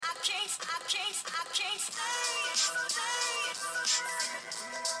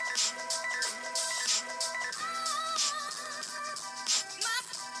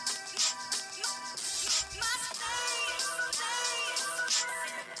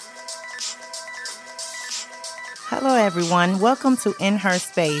Hello, everyone. Welcome to In Her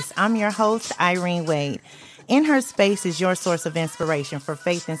Space. I'm your host, Irene Wade. In Her Space is your source of inspiration for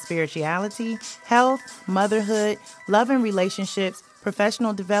faith and spirituality, health, motherhood, love and relationships,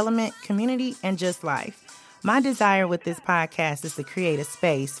 professional development, community, and just life. My desire with this podcast is to create a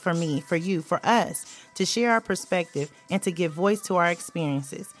space for me, for you, for us to share our perspective and to give voice to our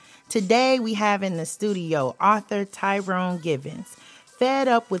experiences. Today, we have in the studio author Tyrone Givens. Fed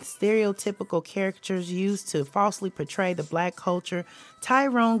up with stereotypical caricatures used to falsely portray the Black culture,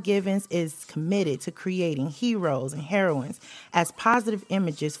 Tyrone Givens is committed to creating heroes and heroines as positive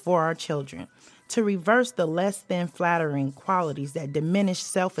images for our children. To reverse the less than flattering qualities that diminish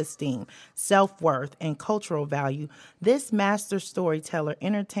self-esteem, self-worth, and cultural value, this master storyteller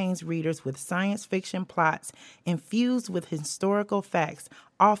entertains readers with science fiction plots infused with historical facts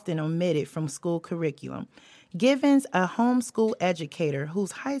often omitted from school curriculum. Givens, a homeschool educator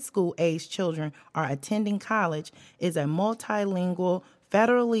whose high school-age children are attending college, is a multilingual,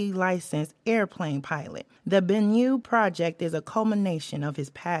 federally licensed airplane pilot. The Bennu Project is a culmination of his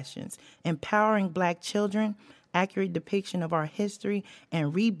passions, empowering Black children, accurate depiction of our history,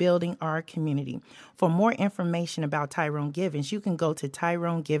 and rebuilding our community. For more information about Tyrone Givens, you can go to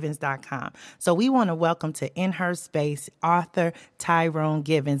TyroneGivens.com. So we want to welcome to In Her Space author Tyrone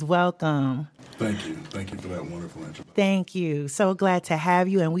Givens. Welcome. Thank you. Thank you for that wonderful introduction. Thank you. So glad to have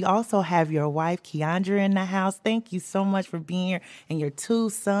you. And we also have your wife, Keandra, in the house. Thank you so much for being here. And your two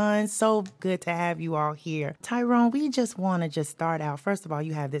sons. So good to have you all here. Tyrone, we just want to just start out. First of all,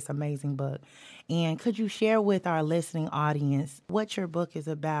 you have this amazing book. And could you share with our listening audience what your book is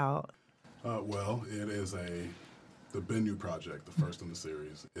about? Well, it is the Bennu Project, the first in the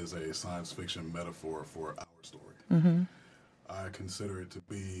series, is a science fiction metaphor for our story. Mm-hmm. I consider it to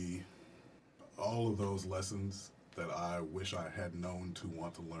be all of those lessons that I wish I had known to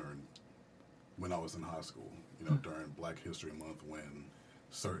want to learn when I was in high school, during Black History Month, when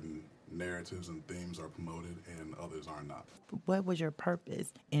certain narratives and themes are promoted and others are not. What was your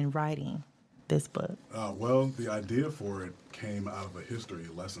purpose in writing this book? Well, the idea for it came out of a history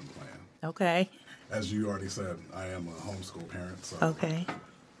lesson plan. Okay. As you already said, I am a homeschool parent. So okay.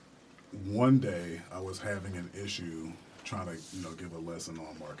 One day I was having an issue trying to, give a lesson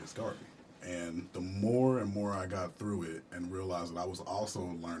on Marcus Garvey. And the more and more I got through it and realized that I was also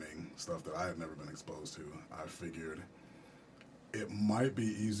learning stuff that I had never been exposed to, I figured it might be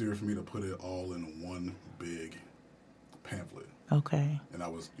easier for me to put it all in one big pamphlet. Okay. And I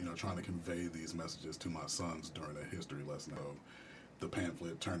was, trying to convey these messages to my sons during a history lesson. So the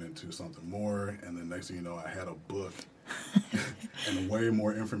pamphlet turned into something more, and then next thing you know, I had a book and way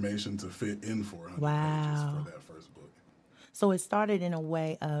more information to fit in 400 pages for that first book. So it started in a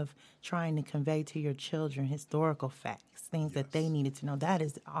way of trying to convey to your children historical facts, things that they needed to know. That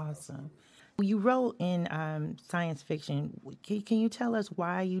is awesome. You wrote in science fiction. Can you tell us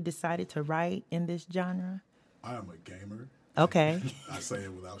why you decided to write in this genre? I am a gamer. Okay. I say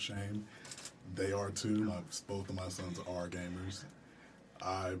it without shame. They are too. Both of my sons are gamers.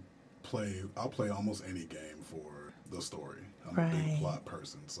 I'll play almost any game for the story. I'm a big plot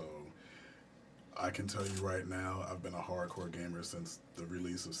person, so I can tell you right now, I've been a hardcore gamer since the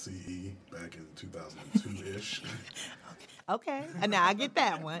release of CE back in 2002-ish. Okay. Now I get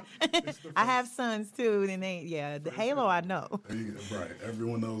that one. I have sons too, and the Halo I know. Right.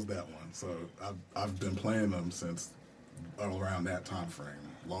 Everyone knows that one. So I've been playing them since around that time frame,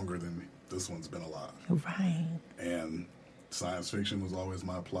 longer than this one's been alive. Right. And science fiction was always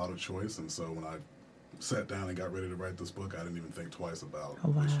my plot of choice, and so when I sat down and got ready to write this book, I didn't even think twice about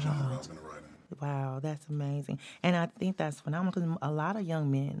which genre I was going to write in. Wow, that's amazing. And I think that's phenomenal because a lot of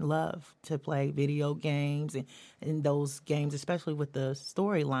young men love to play video games and those games, especially with the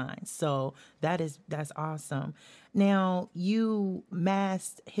storylines. So that's awesome. Now, you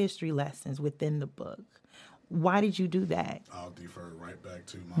masked history lessons within the book. Why did you do that? I'll defer right back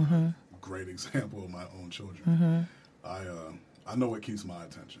to my great example of my own children. I know what keeps my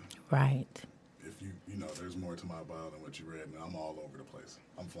attention. Right. If there's more to my bio than what you read, and I'm all over the place.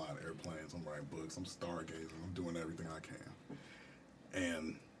 I'm flying airplanes, I'm writing books, I'm stargazing, I'm doing everything I can.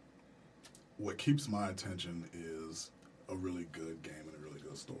 And what keeps my attention is a really good game and a really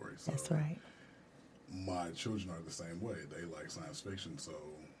good story. So that's right. My children are the same way. They like science fiction. So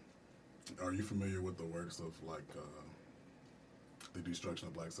are you familiar with the works of The Destruction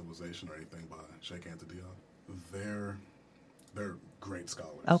of Black Civilization or anything by Cheikh Anta Diop? They're great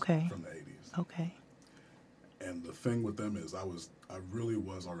scholars from the 80s. Okay. And the thing with them is I really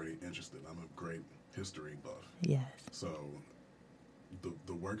was already interested. I'm a great history buff. Yes. So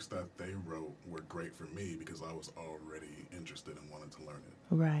the works that they wrote were great for me because I was already interested and wanted to learn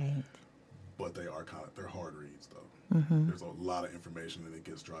it. Right. But they're hard reads though. Mm-hmm. There's a lot of information and it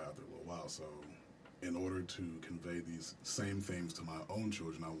gets dry after a little while. So in order to convey these same themes to my own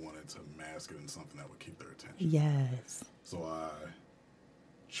children, I wanted to mask it in something that would keep their attention. Yes. So I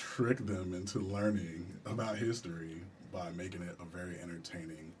tricked them into learning about history by making it a very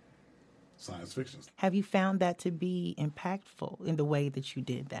entertaining science fiction. Have you found that to be impactful in the way that you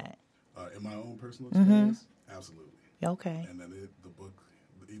did that? In my own personal experience, absolutely. Okay. And then the book,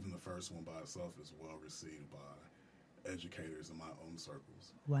 even the first one by itself, is well received by educators in my own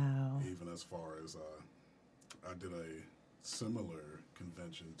circles. Wow. Even as far as I did a similar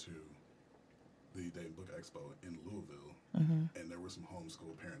convention to the Dayton Book Expo in Louisville, and there were some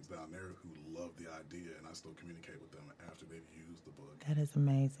homeschool parents down there who loved the idea, and I still communicate with them after they've used the book. That is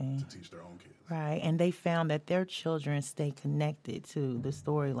amazing. To teach their own kids. Right, and they found that their children stay connected to the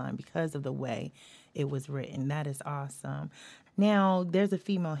storyline because of the way it was written. That is awesome. Now, there's a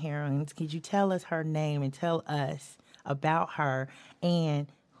female heroine. Could you tell us her name and tell us about her, and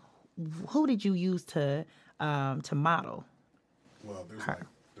who did you use to model? Well, there's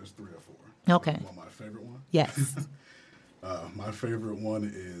there's 3 or 4. Okay. You want my favorite one? Yes. My favorite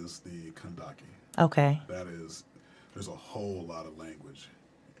one is the Kandaki. Okay. There's a whole lot of language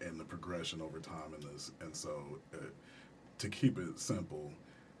and the progression over time in this. And so to keep it simple,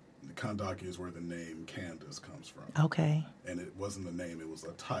 the Kandaki is where the name Candace comes from. Okay. And it wasn't a name, it was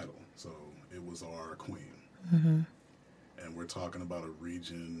a title. So it was our queen. Mm-hmm. And we're talking about a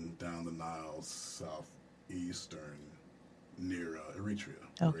region down the Nile, southeastern, near Eritrea.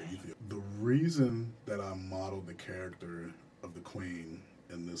 Okay. The reason that I modeled the character of the queen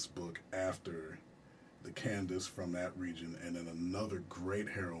in this book after the Candace from that region, and then another great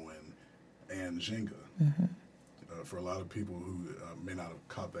heroine, Anne Zinga. Mm-hmm. For a lot of people who may not have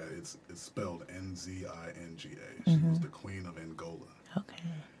caught that, it's spelled Nzinga. She was the queen of Angola. Okay.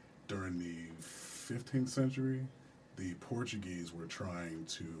 During the 15th century, the Portuguese were trying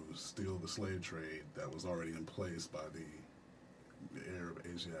to steal the slave trade that was already in place by the Arab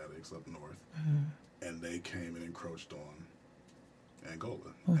Asiatics up north, and they came and encroached on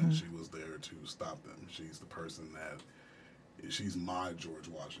Angola, and she was there to stop them. She's the person she's my George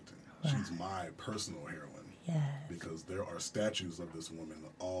Washington. Wow. She's my personal heroine. Yes. Because there are statues of this woman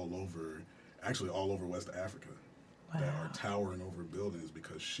all over West Africa, wow, that are towering over buildings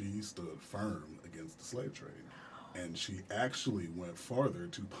because she stood firm against the slave trade. And she actually went farther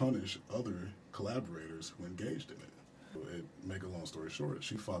to punish other collaborators who engaged in it. Make a long story short,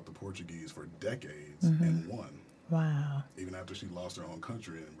 she fought the Portuguese for decades and won. Wow. Even after she lost her own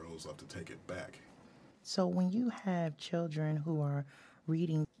country and rose up to take it back. So when you have children who are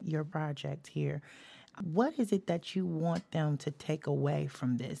reading your project here, what is it that you want them to take away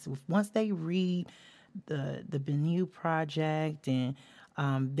from this? Once they read the Bennu project and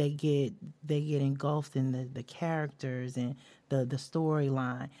they get engulfed in the characters and the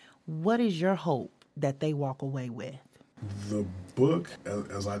storyline, what is your hope that they walk away with? The book,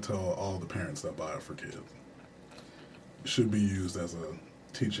 as I tell all the parents that buy it for kids, should be used as a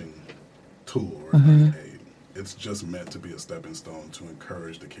teaching tool or an aid. It's just meant to be a stepping stone to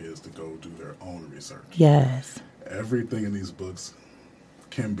encourage the kids to go do their own research. Yes. Everything in these books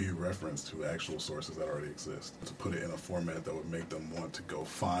can be referenced to actual sources that already exist, to put it in a format that would make them want to go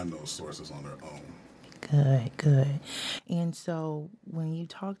find those sources on their own. Good. And so when you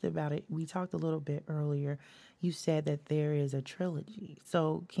talked about it, we talked a little bit earlier, you said that there is a trilogy.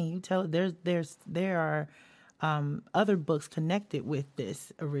 So can you tell, there are other books connected with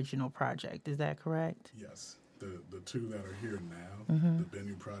this original project. Is that correct? Yes. The 2 that are here now, the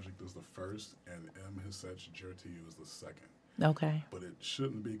Bennu Project is the first, and M. Hisech Jertiu is the second. Okay. But it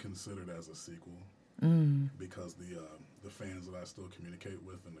shouldn't be considered as a sequel because the fans that I still communicate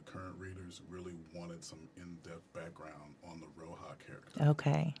with and the current readers really wanted some in-depth background on the Roha character.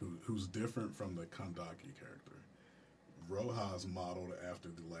 Okay. Who's different from the Kandaki character. Roha is modeled after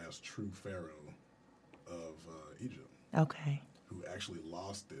the last true pharaoh of Egypt. Okay. Who actually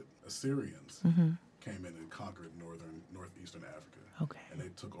lost it. Assyrians came in and conquered northeastern Africa. Okay. And they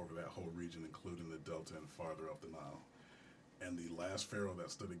took over that whole region, including the Delta and farther up the Nile. And the last pharaoh that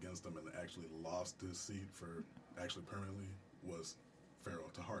stood against them and actually lost his seat permanently was Pharaoh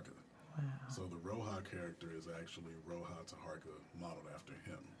Taharka. Wow. So the Roha character is actually Roha Taharka modeled after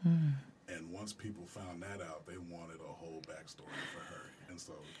him. And once people found that out, they wanted a whole backstory for her. And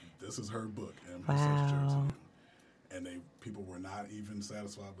so this is her book, M. Wow. And people were not even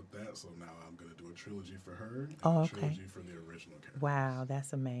satisfied with that, so now I'm going to do a trilogy for her and Oh, a okay. trilogy for the original character. Wow,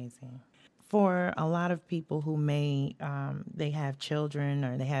 that's amazing. For a lot of people who may, they have children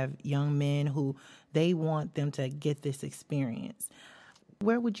or they have young men who they want them to get this experience,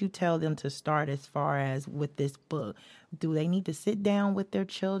 where would you tell them to start as far as with this book? Do they need to sit down with their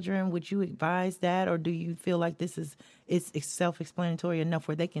children? Would you advise that? Or do you feel like it's self-explanatory enough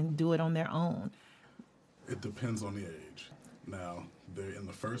where they can do it on their own? It depends on the age. Now, in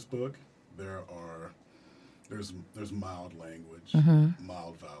the first book, there's mild language,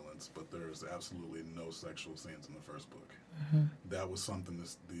 mild violence, but there's absolutely no sexual scenes in the first book. That was something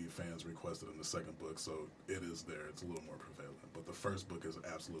the fans requested in the second book, so it is there. It's a little more prevalent, but the first book is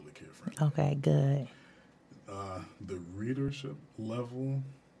absolutely kid-friendly. Okay, good. The readership level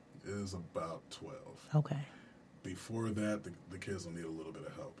is about 12. Okay. Before that, the kids will need a little bit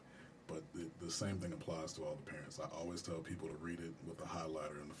of help. But the same thing applies to all the parents. I always tell people to read it with a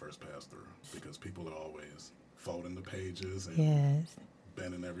highlighter in the first pass through, because people are always folding the pages and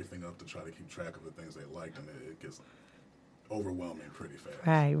bending everything up to try to keep track of the things they liked, and it gets overwhelming pretty fast.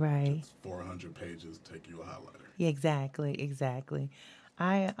 Right. It's 400 pages, take you a highlighter. Exactly.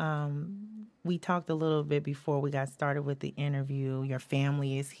 We talked a little bit before we got started with the interview. Your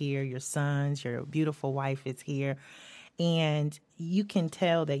family is here, your sons, your beautiful wife is here. And you can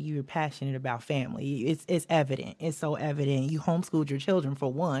tell that you're passionate about family. It's evident. It's so evident. You homeschooled your children,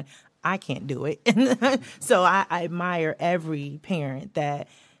 for one. I can't do it. So I admire every parent that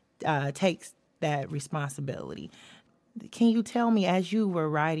takes that responsibility. Can you tell me, as you were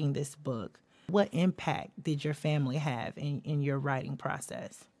writing this book, what impact did your family have in your writing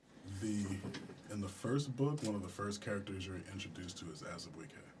process? In the first book, one of the first characters you're introduced to is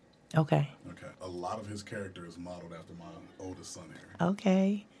Azubuike. Okay. A lot of his character is modeled after my oldest son here.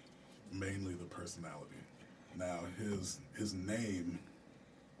 Okay. Mainly the personality. Now, his name,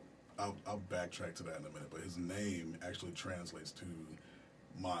 I'll backtrack to that in a minute, but his name actually translates to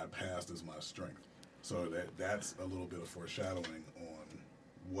my past is my strength. So that's a little bit of foreshadowing on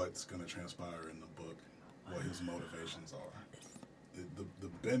what's going to transpire in the book, what his motivations are. The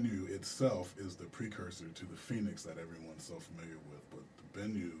Bennu itself is the precursor to the phoenix that everyone's so familiar with, but the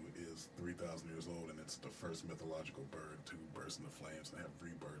Bennu is 3,000 years old, and it's the first mythological bird to burst into flames and have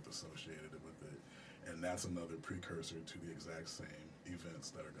rebirth associated with it. And that's another precursor to the exact same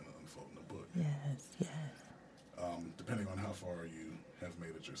events that are going to unfold in the book. Yes. Depending on how far you have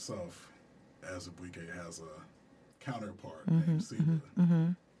made it yourself, Azubuike has a counterpart named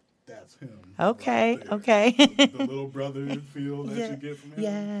Siba. That's him. Okay. Right Okay. the little brother feel that you get from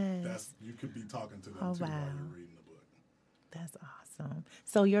him. Yes. You could be talking to them Wow. too while you're reading the book. That's awesome.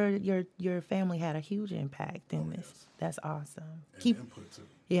 So your family had a huge impact in this. Yes. That's awesome. And input too.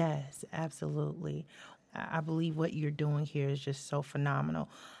 Yes, absolutely. I believe what you're doing here is just so phenomenal.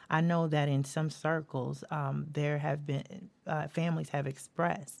 I know that in some circles, there have been families have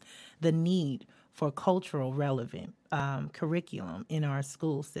expressed the need for cultural relevant curriculum in our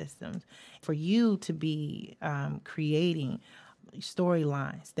school systems. For you to be creating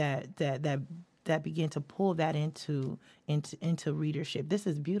storylines that begin to pull that into readership. This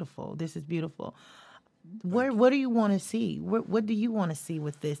is beautiful. What do you want to see? What do you want to see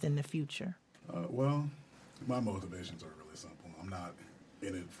with this in the future? Well, my motivations are really simple. I'm not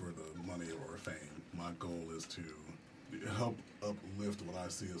in it for the money or fame. My goal is to help uplift what I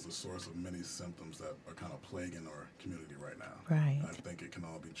see as the source of many symptoms that are kind of plaguing our community right now. Right. I think it can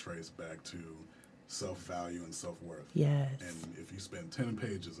all be traced back to self-value and self-worth. Yes. And if you spend 10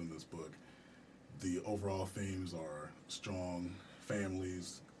 pages in this book, the overall themes are strong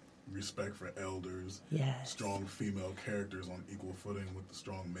families, respect for elders, strong female characters on equal footing with the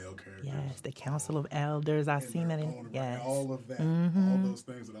strong male characters. Yes, the Council of Elders. I've seen that in all of that, all those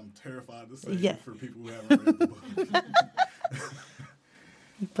things that I'm terrified to say for people who haven't read the book.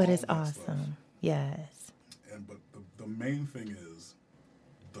 But it's awesome. Stuff. Yes. But the main thing is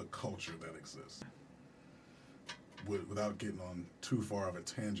the culture that exists. Without getting on too far of a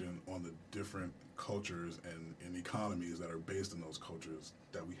tangent on the different cultures and economies that are based in those cultures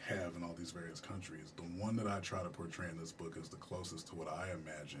that we have in all these various countries, the one that I try to portray in this book is the closest to what I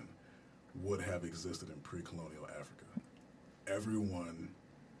imagine would have existed in pre-colonial Africa. Everyone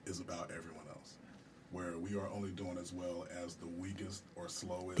is about everyone else, where we are only doing as well as the weakest or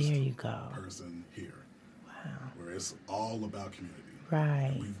slowest person here. Wow. Where it's all about community.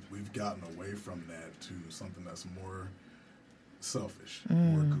 Right. And we've gotten away from that to something that's more selfish,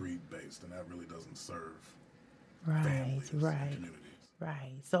 more greed-based, and that really doesn't serve families and communities.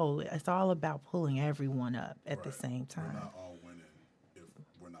 Right. So it's all about pulling everyone up at the same time. We're not all winning if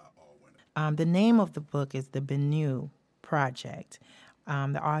we're not all winning. The name of the book is The Benu Project.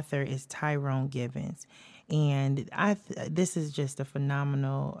 The author is Tyrone Givens. And this is just a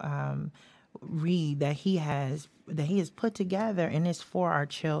phenomenal read that he has put together, and it's for our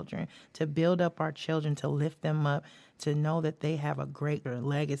children, to build up our children, to lift them up, to know that they have a greater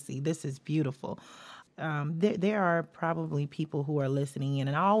legacy. This is beautiful. There are probably people who are listening in,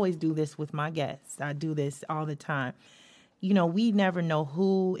 and I always do this with my guests. I do this all the time. You know, we never know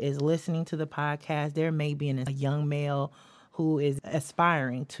who is listening to the podcast. There may be a young male who is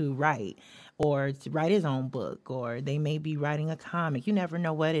aspiring to write or to write his own book, or they may be writing a comic. You never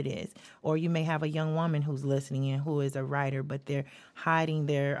know what it is. Or you may have a young woman who's listening in who is a writer, but they're hiding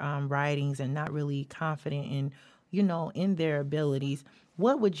their writings and not really confident in, in their abilities.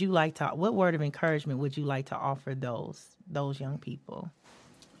 What word of encouragement would you like to offer those young people?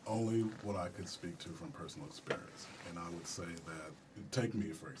 Only what I could speak to from personal experience. And I would say that, take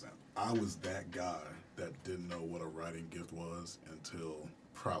me for example. I was that guy that didn't know what a writing gift was until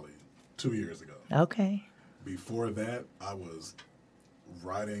probably 2 years ago. Okay. Before that, I was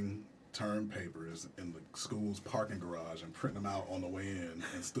writing term papers in the school's parking garage and printing them out on the way in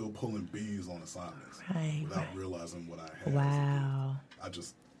and still pulling B's on assignments without realizing what I had. Wow.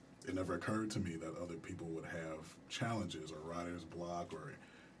 It never occurred to me that other people would have challenges or writer's block or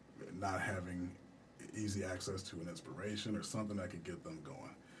not having easy access to an inspiration or something that could get them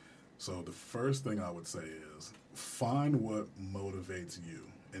going. So the first thing I would say is find what motivates you.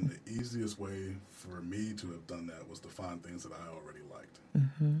 And the easiest way for me to have done that was to find things that I already liked.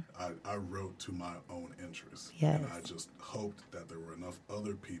 Mm-hmm. I wrote to my own interests. Yes. And I just hoped that there were enough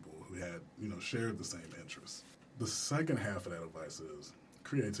other people who had, shared the same interests. The second half of that advice is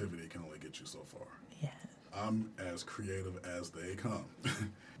creativity can only get you so far. Yes. I'm as creative as they come.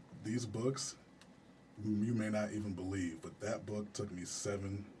 These books, you may not even believe, but that book took me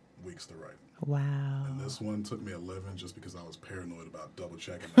 7 weeks to write. Wow. And this one took me 11 just because I was paranoid about double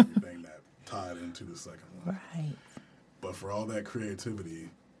checking everything that tied into the second one. Right. But for all that creativity,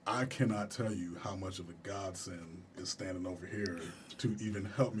 I cannot tell you how much of a godsend is standing over here to even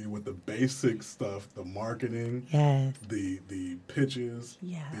help me with the basic stuff, the marketing, yes, the pitches,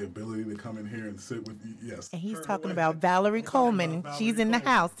 yeah, the ability to come in here and sit with you. Yes. And he's talking about Valerie Coleman. She's in the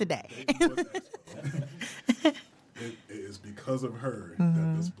house today. It is because of her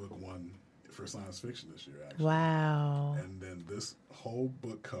that this book won for science fiction this year, actually. Wow. And then this whole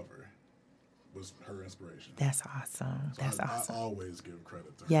book cover was her inspiration. That's awesome. So awesome. I always give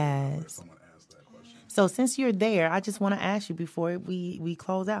credit to her yes. if someone asks that question. So since you're there, I just want to ask you before we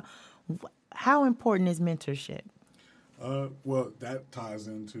close out, how important is mentorship? Well, that ties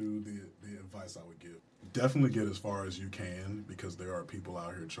into the advice I would give. Definitely get as far as you can because there are people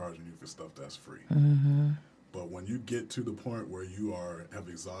out here charging you for stuff that's free. Mm-hmm. But when you get to the point where you have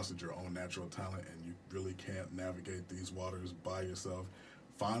exhausted your own natural talent and you really can't navigate these waters by yourself,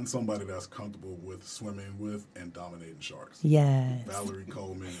 find somebody that's comfortable with swimming with and dominating sharks. Yes. Valerie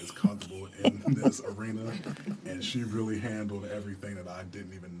Coleman is comfortable in this arena, and she really handled everything that I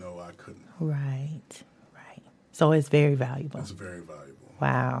didn't even know I couldn't. Right. So it's very valuable. It's very valuable.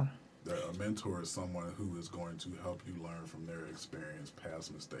 Wow. A mentor is someone who is going to help you learn from their experience,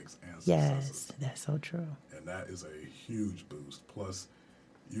 past mistakes, and successes. Yes, that's so true. And that is a huge boost. Plus,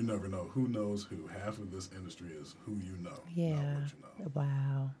 you never know who knows who. Half of this industry is who you know, yeah. not what you know.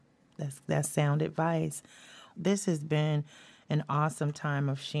 Wow. That's sound advice. This has been an awesome time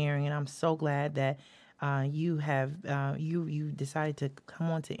of sharing, and I'm so glad that you decided to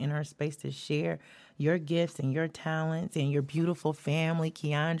come on to In Her Space to share your gifts and your talents and your beautiful family.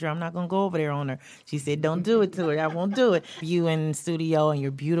 Keandra, I'm not going to go over there on her. She said, don't do it to her. I won't do it. You in the studio and your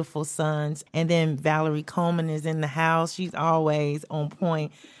beautiful sons. And then Valerie Coleman is in the house. She's always on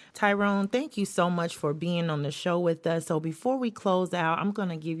point. Tyrone, thank you so much for being on the show with us. So before we close out, I'm going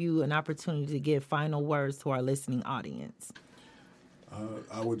to give you an opportunity to give final words to our listening audience.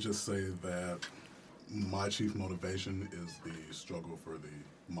 I would just say that my chief motivation is the struggle for the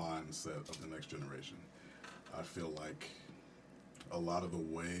mindset of the next generation. I feel like a lot of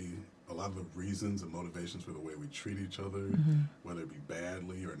the reasons and motivations for the way we treat each other, whether it be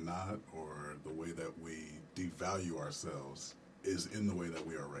badly or not, or the way that we devalue ourselves, is in the way that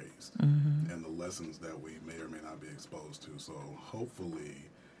we are raised and the lessons that we may or may not be exposed to. So hopefully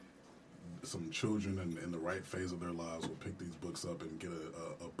some children in the right phase of their lives will pick these books up and get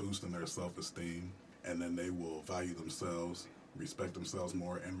a boost in their self-esteem, and then they will value themselves, respect themselves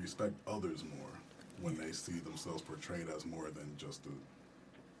more, and respect others more when they see themselves portrayed as more than just the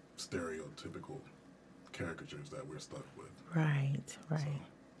stereotypical caricatures that we're stuck with. Right. So,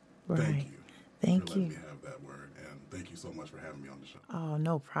 thank you. Thank for letting you. me have that word. And thank you so much for having me on the show. Oh,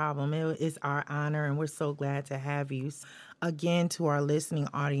 no problem. It's our honor, and we're so glad to have you. Again, to our listening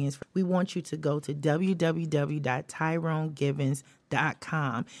audience, we want you to go to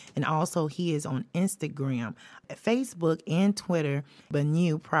www.tyronegivens.com. And also, he is on Instagram, Facebook, and Twitter,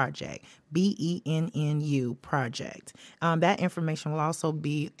 Bennu Project, BENNU Project. That information will also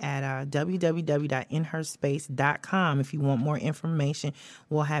be at www.inherspace.com. If you want more information,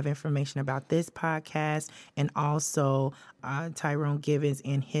 we'll have information about this podcast and also Tyrone Givens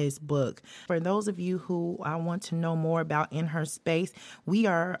in his book. For those of you who want to know more about In Her Space, we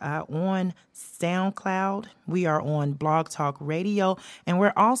are on SoundCloud, we are on Blog Talk Radio, and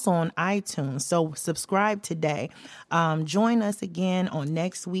we're also on iTunes. So subscribe today. Join us again on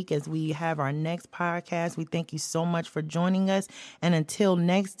next week as we have our next podcast. We thank you so much for joining us. And until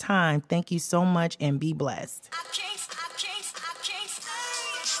next time, thank you so much and be blessed.